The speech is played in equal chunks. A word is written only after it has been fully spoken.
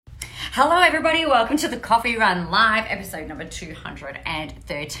Hello everybody, welcome to the Coffee Run Live, episode number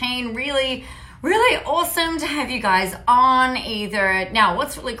 213. Really awesome to have you guys on either. Now,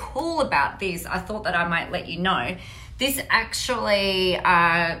 what's really cool about this, I thought that I might let you know, this actually,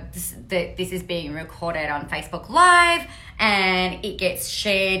 this is being recorded on Facebook Live and it gets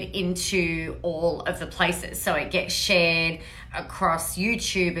shared into all of the places. So it gets shared across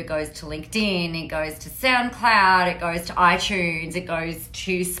YouTube, it goes to LinkedIn, it goes to SoundCloud, it goes to iTunes, it goes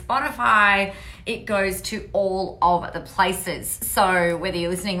to Spotify, it goes to all of the places. So whether you're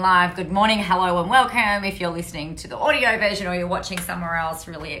listening live, good morning, hello and welcome. If you're listening to the audio version or you're watching somewhere else,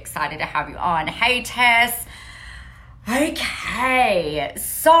 really excited to have you on. Hey Tess. Okay,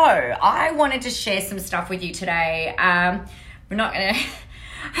 so I wanted to share some stuff with you today. I'm going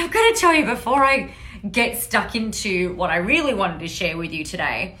to tell you before I get stuck into what I really wanted to share with you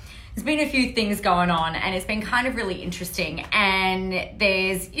today. There's been a few things going on and it's been kind of really interesting, and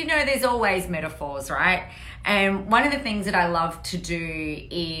there's always metaphors, right? And one of the things that I love to do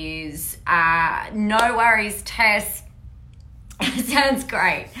is no worries, Tess. Sounds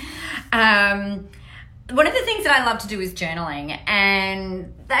great. One of the things that I love to do is journaling,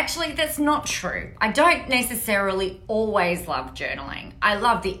 and actually that's not true. I don't necessarily always love journaling. I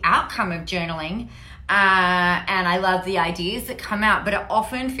love the outcome of journaling, and I love the ideas that come out, but it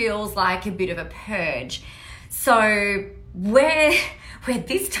often feels like a bit of a purge. So where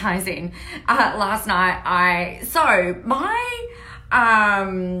this ties in, last night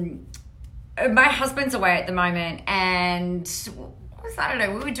my husband's away at the moment, and I don't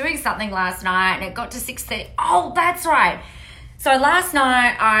know, we were doing something last night and it got to 6:30. Oh, that's right. So last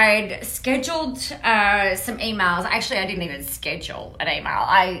night I'd scheduled some emails. Actually, I didn't even schedule an email.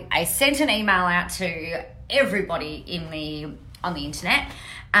 I sent an email out to everybody on the internet,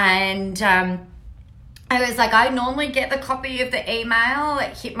 and I was like, I normally get the copy of the email,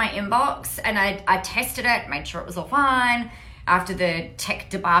 it hit my inbox, and I tested it, made sure it was all fine. After the tech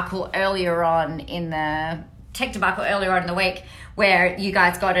debacle earlier on in the week, where you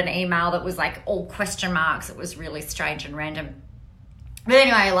guys got an email that was like all question marks. It was really strange and random. But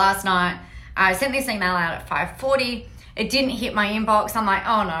anyway, last night I sent this email out at 5:40. It didn't hit my inbox. I'm like,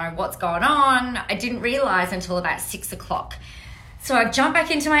 oh no, what's going on? I didn't realize until about 6 o'clock. So I've jumped back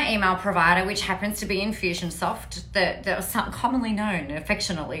into my email provider, which happens to be Infusionsoft, that was commonly known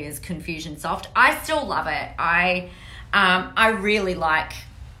affectionately as Confusionsoft. I still love it. I really like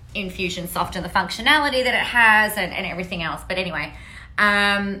Infusionsoft and the functionality that it has and everything else. But anyway,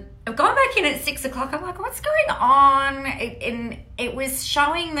 I've gone back in at 6 o'clock. I'm like, what's going on? It was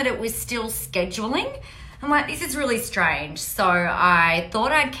showing that it was still scheduling. I'm like, this is really strange. So I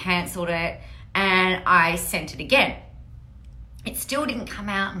thought I'd cancelled it and I sent it again. It still didn't come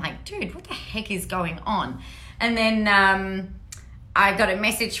out. I'm like, dude, what the heck is going on? And then I got a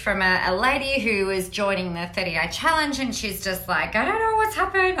message from a lady who was joining the 30-day challenge, and she's just like, I don't know what's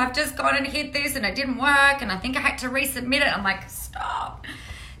happened. I've just gone and hit this and it didn't work and I think I had to resubmit it. I'm like, stop.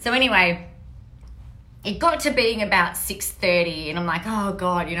 So anyway, it got to being about 6:30 and I'm like, oh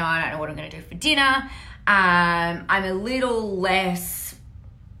God, I don't know what I'm going to do for dinner. I'm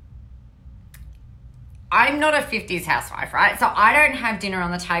not a 50s housewife, right? So I don't have dinner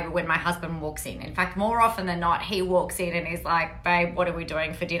on the table when my husband walks in. In fact, more often than not, he walks in and he's like, babe, what are we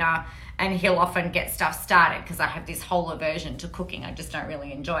doing for dinner? And he'll often get stuff started because I have this whole aversion to cooking. I just don't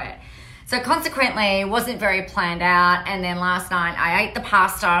really enjoy it. So consequently, it wasn't very planned out. And then last night I ate the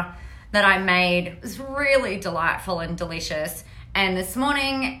pasta that I made. It was really delightful and delicious. And this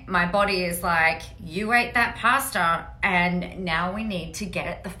morning, my body is like, you ate that pasta and now we need to get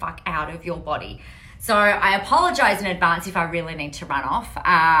it the fuck out of your body. So I apologize in advance if I really need to run off.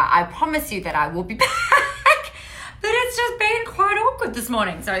 I promise you that I will be back, but it's just been quite awkward this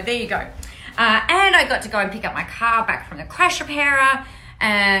morning. So there you go. And I got to go and pick up my car back from the crash repairer,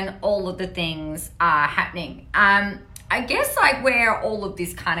 and all of the things are happening. I guess like where all of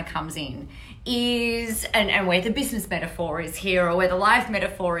this kind of comes in is, and where the business metaphor is here, or where the life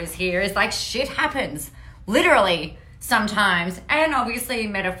metaphor is here, is like shit happens literally sometimes, and obviously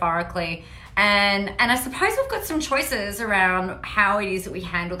metaphorically. And I suppose we've got some choices around how it is that we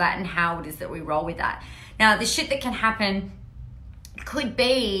handle that and how it is that we roll with that. Now, the shit that can happen could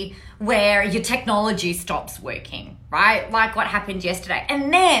be where your technology stops working, right? Like what happened yesterday.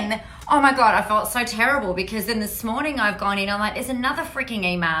 And then, oh my God, I felt so terrible because then this morning I've gone in, I'm like, there's another freaking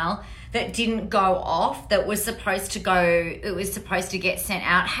email that didn't go off that was supposed to get sent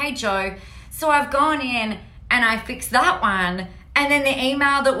out. Hey, Joe. So I've gone in and I fixed that one. And then the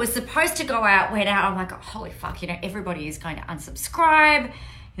email that was supposed to go out went out. I'm like, oh, holy fuck, everybody is going to unsubscribe.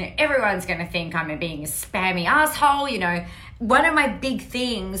 everyone's going to think I'm being a spammy asshole. One of my big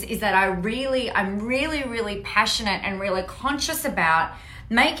things is that I'm really, really passionate and really conscious about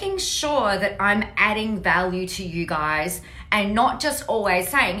making sure that I'm adding value to you guys and not just always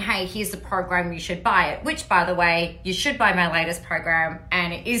saying, hey, here's the program, you should buy it, which, by the way, you should buy my latest program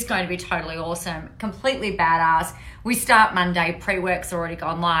and it is going to be totally awesome, completely badass. We start Monday, pre-work's already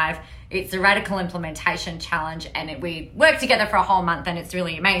gone live. It's a radical implementation challenge and we work together for a whole month and it's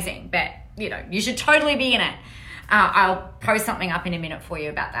really amazing, but you should totally be in it. I'll post something up in a minute for you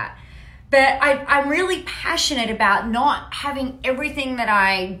about that. But I'm really passionate about not having everything that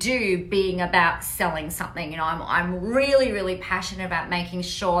I do being about selling something. I'm really, really passionate about making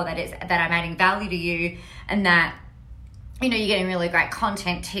sure that I'm adding value to you and that, you're getting really great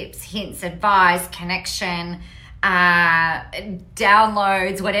content, tips, hints, advice, connection,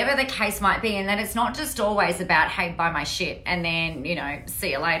 downloads, whatever the case might be. And that it's not just always about, hey, buy my shit and then,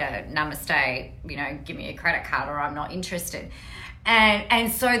 see you later, namaste, give me a credit card or I'm not interested.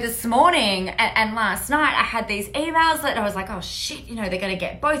 And so this morning and last night I had these emails that I was like, oh shit, they're going to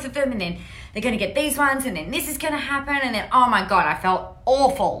get both of them and then they're going to get these ones and then this is going to happen. And then, oh my God, I felt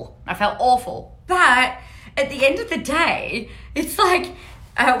awful. But at the end of the day, it's like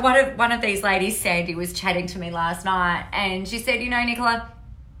one of these ladies, Sandy, was chatting to me last night and she said, Nicola,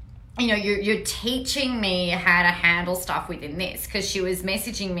 you're teaching me how to handle stuff within this, because she was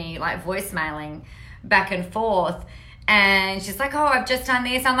messaging me, like voicemailing back and forth. And she's like, oh, I've just done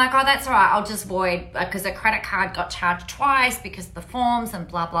this. I'm like, oh, that's all right. I'll just void, because a credit card got charged twice because of the forms and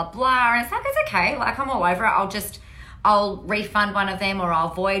blah, blah, blah. And it's like, it's okay. Like, I'm all over it. I'll refund one of them or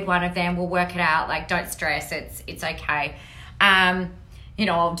I'll void one of them. We'll work it out. Like, don't stress. It's okay.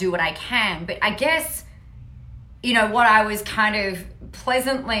 I'll do what I can. But I guess, what I was kind of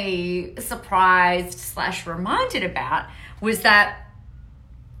pleasantly surprised / reminded about was that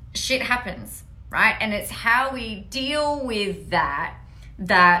shit happens. Right? And it's how we deal with that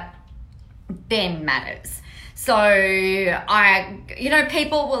then matters. So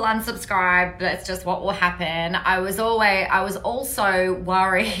people will unsubscribe. That's just what will happen. I was also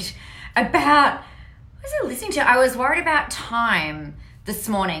worried about, what was I listening to? I was worried about time this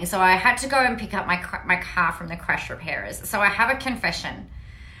morning. So I had to go and pick up my car from the crash repairers. So I have a confession.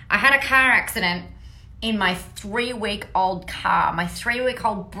 I had a car accident in my 3-week-old car, my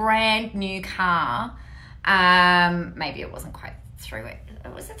 3-week-old brand new car. Maybe it wasn't quite 3 weeks.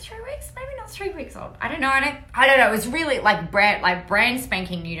 Was it 3 weeks? Maybe not 3 weeks old. I don't know. I don't know. It was really brand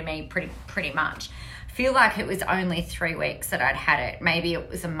spanking new to me pretty much. I feel like it was only 3 weeks that I'd had it. Maybe it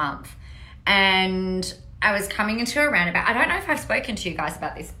was a month. And I was coming into a roundabout. I don't know if I've spoken to you guys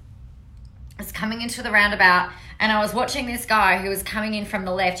about this. I was coming into the roundabout and I was watching this guy who was coming in from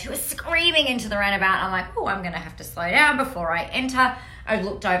the left, who was screaming into the roundabout. I'm like, oh, I'm going to have to slow down before I enter. I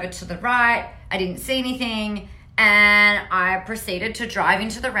looked over to the right. I didn't see anything. And I proceeded to drive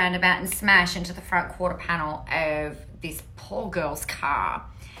into the roundabout and smash into the front quarter panel of this poor girl's car.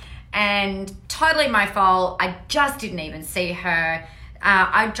 And totally my fault. I just didn't even see her.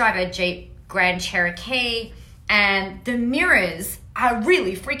 I drive a Jeep Grand Cherokee and the mirrors are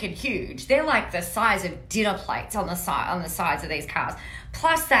really freaking huge. They're like the size of dinner plates on the sides of these cars.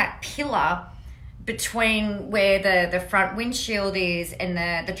 Plus that pillar between where the front windshield is and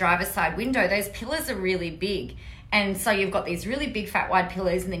the driver's side window, those pillars are really big. And so you've got these really big fat wide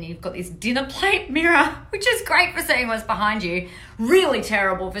pillars and then you've got this dinner plate mirror, which is great for seeing what's behind you. Really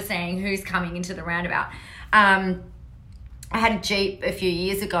terrible for seeing who's coming into the roundabout. I had a Jeep a few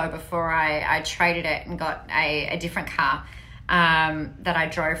years ago before I traded it and got a different car that I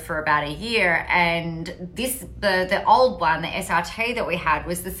drove for about a year. And the old one, the SRT that we had,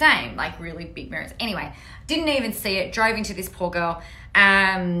 was the same, like really big mirrors. Anyway, didn't even see it, drove into this poor girl.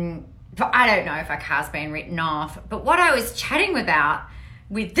 But I don't know if our car's been written off. But what I was chatting about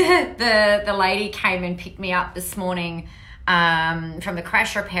with the lady came and picked me up this morning from the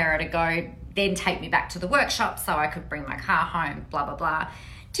crash repairer to go then take me back to the workshop so I could bring my car home, blah, blah, blah.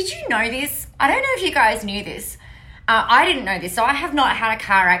 Did you know this? I don't know if you guys knew this. I didn't know this. So I have not had a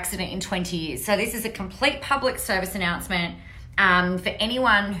car accident in 20 years. So this is a complete public service announcement for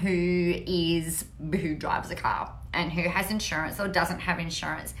anyone who drives a car and who has insurance or doesn't have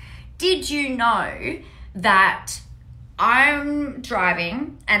insurance. Did you know that I'm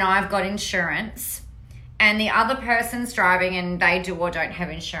driving and I've got insurance and the other person's driving and they do or don't have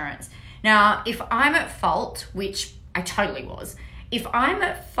insurance? Now, if I'm at fault, which I totally was, if I'm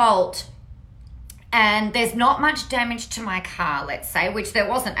at fault and there's not much damage to my car, let's say, which there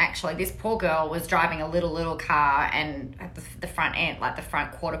wasn't actually. This poor girl was driving a little car and the front end, like the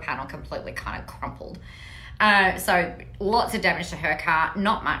front quarter panel, completely kind of crumpled. So lots of damage to her car,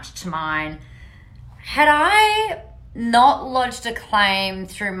 not much to mine. Had I not lodged a claim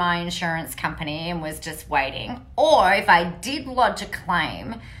through my insurance company and was just waiting, or if I did lodge a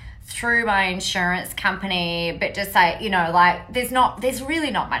claim through my insurance company, but just say, there's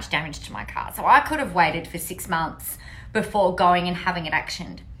really not much damage to my car. So I could have waited for 6 months before going and having it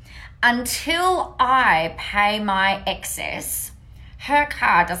actioned. Until I pay my excess, her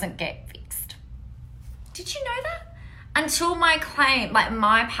car doesn't get fixed. Did you know that? Until my claim, like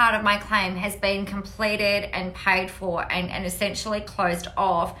my part of my claim has been completed and paid for and essentially closed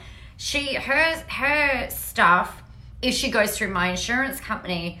off, her stuff, if she goes through my insurance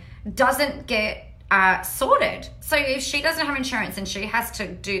company, doesn't get sorted. So if she doesn't have insurance and she has to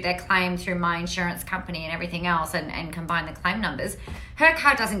do their claim through my insurance company and everything else and combine the claim numbers, her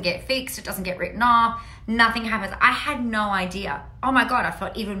car doesn't get fixed, it doesn't get written off, nothing happens. I had no idea. Oh my God, I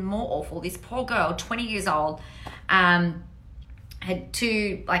felt even more awful. This poor girl, 20 years old, had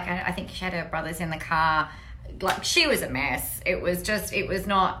two, I think she had her brothers in the car. Like, she was a mess. It was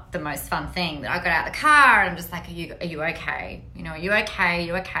not the most fun thing. I got out of the car and I'm just like, are you okay? Are you okay? Are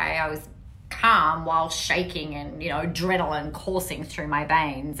you okay? I was calm while shaking and, adrenaline coursing through my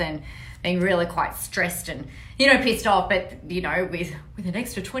veins and being really quite stressed and, pissed off, but, with an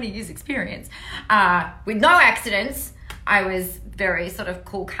extra 20 years experience, with no accidents, I was very sort of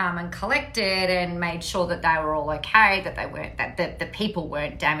cool, calm and collected and made sure that they were all okay, that the people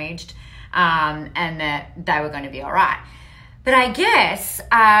weren't damaged, and that they were going to be all right. But I guess,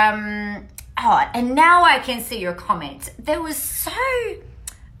 and now I can see your comments. There was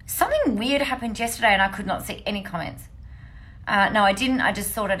something weird happened yesterday and I could not see any comments. No, I didn't. I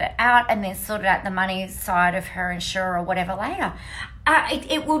just sorted it out and then sorted out the money side of her insurer or whatever later.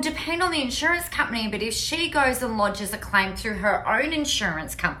 It will depend on the insurance company, but if she goes and lodges a claim through her own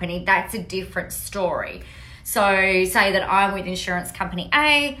insurance company, that's a different story. So say that I'm with insurance company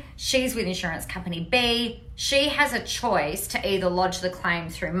A, she's with insurance company B. She has a choice to either lodge the claim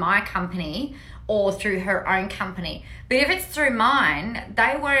through my company or through her own company. But if it's through mine,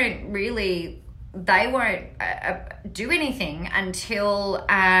 they won't do anything until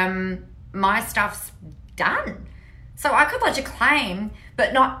my stuff's done. So I could lodge a claim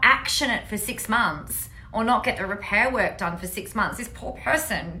but not action it for 6 months or not get the repair work done for 6 months. This poor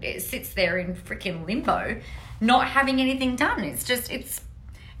person sits there in freaking limbo not having anything done. It's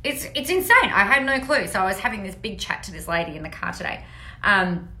insane. I had no clue. So I was having this big chat to this lady in the car today,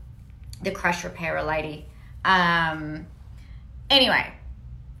 the crash repairer lady. Anyway,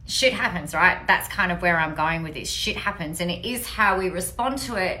 shit happens, right? That's kind of where I'm going with this. Shit happens, and it is how we respond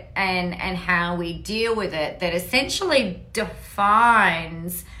to it and how we deal with it that essentially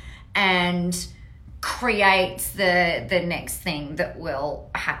defines and creates the next thing that will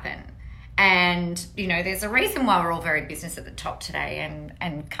happen. And, there's a reason why we're all very business at the top today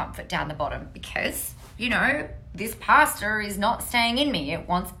and comfort down the bottom, because, this pastor is not staying in me. It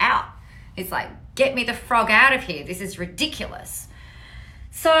wants out. It's like, get me the frog out of here. This is ridiculous.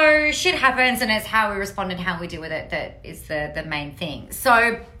 So shit happens, and it's how we respond and how we deal with it that is the main thing.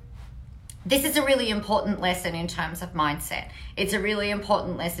 So this is a really important lesson in terms of mindset. It's a really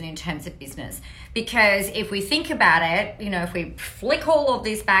important lesson in terms of business, because if we think about it, if we flick all of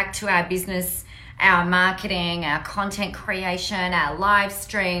this back to our business, our marketing, our content creation, our live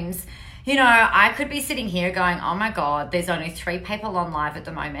streams, I could be sitting here going, oh my God, there's only 3 people on live at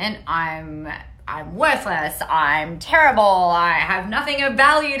the moment. I'm worthless. I'm terrible. I have nothing of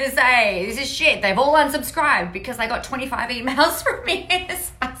value to say. This is shit. They've all unsubscribed because I got 25 emails from me in the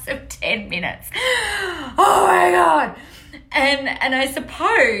space of 10 minutes. Oh my God. And I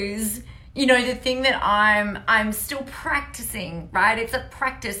suppose, the thing that I'm still practicing, right? It's a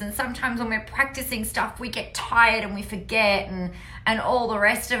practice. And sometimes when we're practicing stuff, we get tired and we forget and all the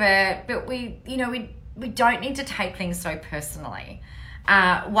rest of it. But we don't need to take things so personally.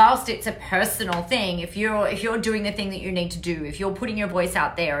 Whilst it's a personal thing, if you're doing the thing that you need to do, if you're putting your voice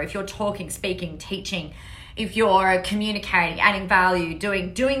out there, if you're talking, speaking, teaching, if you're communicating, adding value,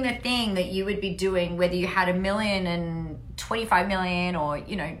 doing the thing that you would be doing, whether you had $1 million and 25 million or,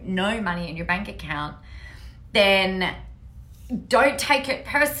 no money in your bank account, then don't take it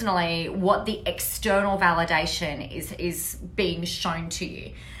personally what the external validation is being shown to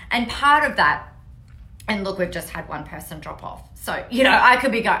you. And part of that, and look, we've just had one person drop off. So, I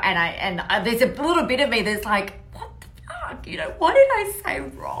could be going, and there's a little bit of me that's like, what the fuck? What did I say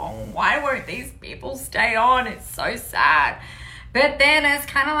wrong? Why won't these people stay on? It's so sad. But then it's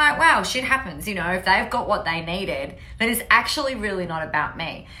kind of like, wow, shit happens. You know, if they've got what they needed, then it's actually really not about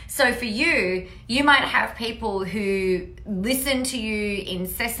me. So for you, you might have people who listen to you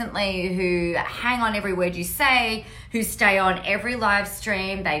incessantly, who hang on every word you say, who stay on every live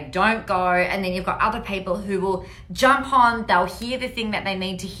stream, they don't go. And then you've got other people who will jump on, they'll hear the thing that they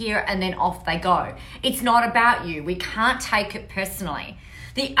need to hear, and then off they go. It's not about you. We can't take it personally.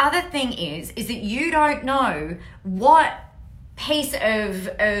 The other thing is that you don't know what piece of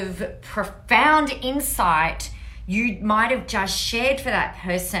profound insight you might have just shared for that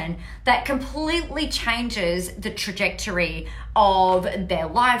person that completely changes the trajectory of their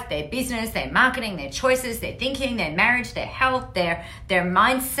life, their business, their marketing, their choices, their thinking, their marriage, their health, their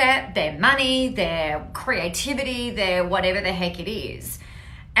mindset, their money, their creativity, their whatever the heck it is.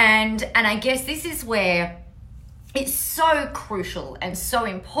 And I guess this is where it's so crucial and so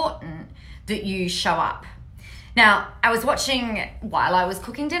important that you show up. Now, I was watching while I was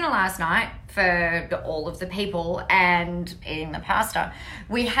cooking dinner last night for all of the people and eating the pasta.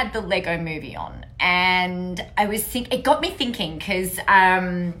 We had the Lego movie on, and it got me thinking because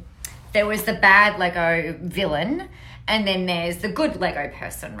there was the bad Lego villain, and then there's the good Lego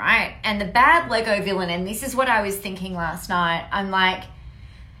person, right? And the bad Lego villain, and this is what I was thinking last night. I'm like,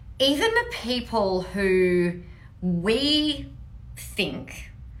 even the people who we think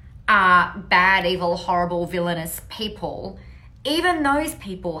are bad, evil, horrible, villainous people, even those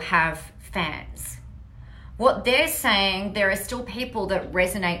people have fans. What they're saying, there are still people that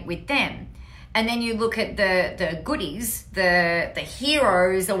resonate with them. And then you look at the goodies, the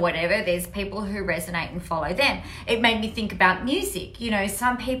heroes or whatever, there's people who resonate and follow them. It made me think about music. You know,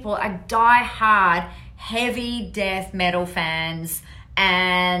 some people are die-hard, heavy death metal fans,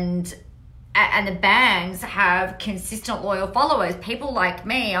 and the bands have consistent loyal followers. People like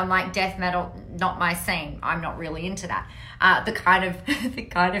me, I'm like, death metal, not my scene. I'm not really into that. The kind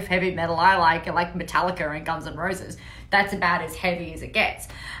of heavy metal I like Metallica and Guns N' Roses. That's about as heavy as it gets.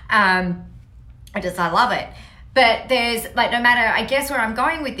 I love it. But there's like, no matter, I guess where I'm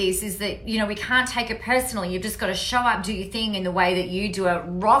going with this is that, you know, we can't take it personally. You've just got to show up, do your thing in the way that you do it,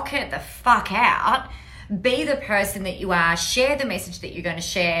 rock it the fuck out, be the person that you are, share the message that you're going to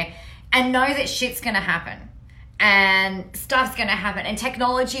share, and know that shit's going to happen and stuff's going to happen, and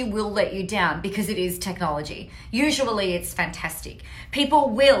technology will let you down because it is technology. Usually it's fantastic.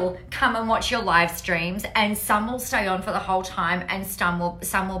 People will come and watch your live streams, and some will stay on for the whole time, and some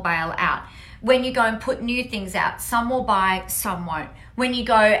will bail out. When you go and put new things out, some will buy, some won't. When you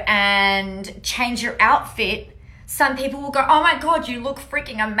go and change your outfit, some people will go, oh my God, you look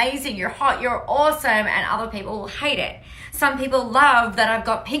freaking amazing, you're hot, you're awesome, and other people will hate it. Some people love that I've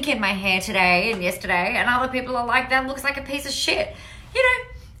got pink in my hair today and yesterday, and other people are like, that looks like a piece of shit. You know,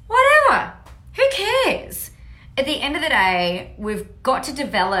 whatever. Who cares? At the end of the day, we've got to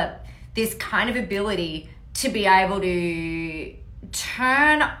develop this kind of ability to be able to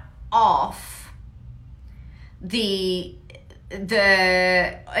turn off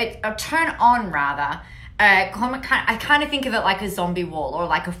turn on rather. I kind of think of it like a zombie wall or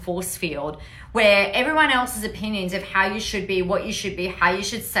like a force field where everyone else's opinions of how you should be, what you should be, how you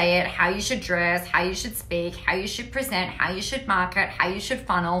should say it, how you should dress, how you should speak, how you should present, how you should market, how you should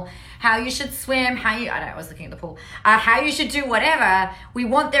funnel, how you should swim, I was looking at the pool, how you should do whatever. We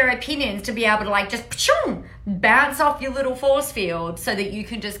want their opinions to be able to like just bounce off your little force field so that you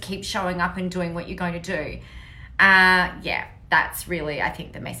can just keep showing up and doing what you're going to do. That's really, I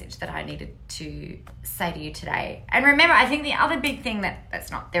think, the message that I needed to say to you today. And remember, I think the other big thing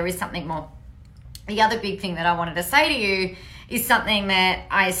there is something more. The other big thing that I wanted to say to you is something that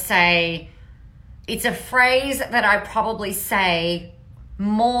I say, it's a phrase that I probably say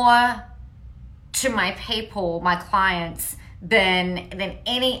more to my people, my clients, than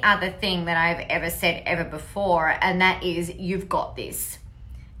any other thing that I've ever said ever before. And that is, you've got this,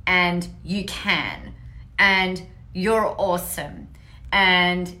 and you can, and you're awesome,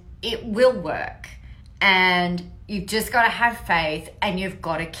 and it will work, and you've just got to have faith, and you've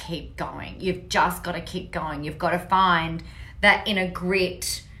got to keep going. You've just got to keep going. You've got to find that inner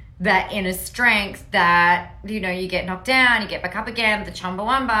grit, that inner strength that, you know, you get knocked down, you get back up again, the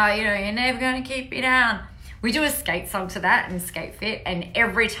Chumbawamba, you know, you're never going to keep you down. We do a skate song to that in Skate Fit, and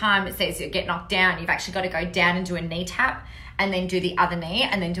every time it says you get knocked down, you've actually got to go down and do a knee tap, and then do the other knee,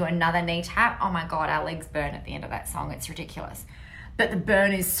 and then do another knee tap. Oh my God, our legs burn at the end of that song. It's ridiculous. But the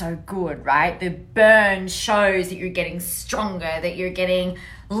burn is so good, right? The burn shows that you're getting stronger, that you're getting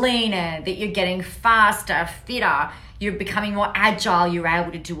leaner, that you're getting faster, fitter, you're becoming more agile, you're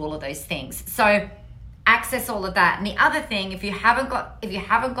able to do all of those things. So access all of that. And the other thing, if you haven't got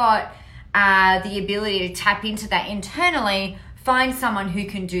the ability to tap into that internally, find someone who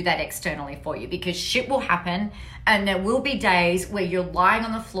can do that externally for you, because shit will happen and there will be days where you're lying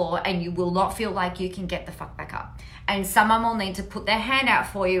on the floor and you will not feel like you can get the fuck back up. And someone will need to put their hand out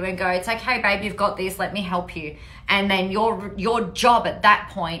for you and go, it's okay, babe, you've got this, let me help you. And then your job at that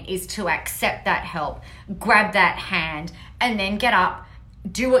point is to accept that help, grab that hand, and then get up,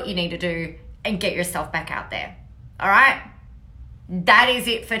 do what you need to do, and get yourself back out there. All right? That is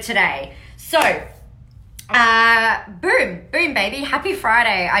it for today. So, boom, baby. Happy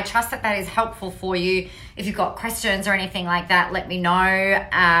Friday. I trust that is helpful for you. If you've got questions or anything like that, let me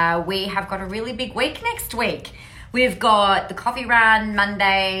know. We have got a really big week next week. We've got the coffee run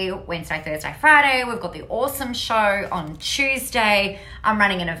Monday, Wednesday, Thursday, Friday. We've got the awesome show on Tuesday. I'm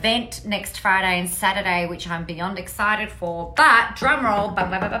running an event next Friday and Saturday, which I'm beyond excited for. But drum roll,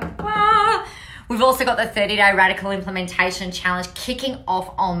 we've also got the 30-day radical implementation challenge kicking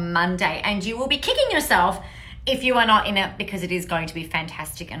off on Monday, and you will be kicking yourself if you are not in it, because it is going to be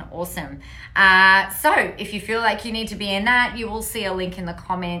fantastic and awesome. So if you feel like you need to be in that, you will see a link in the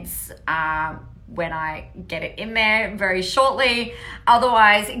comments when I get it in there very shortly.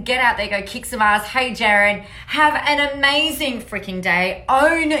 Otherwise, get out there, go kick some ass. Hey, Jared, have an amazing freaking day.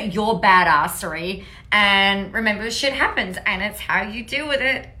 Own your badassery. And remember, shit happens, and it's how you deal with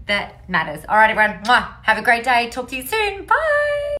it that matters. All right, everyone. Have a great day. Talk to you soon. Bye.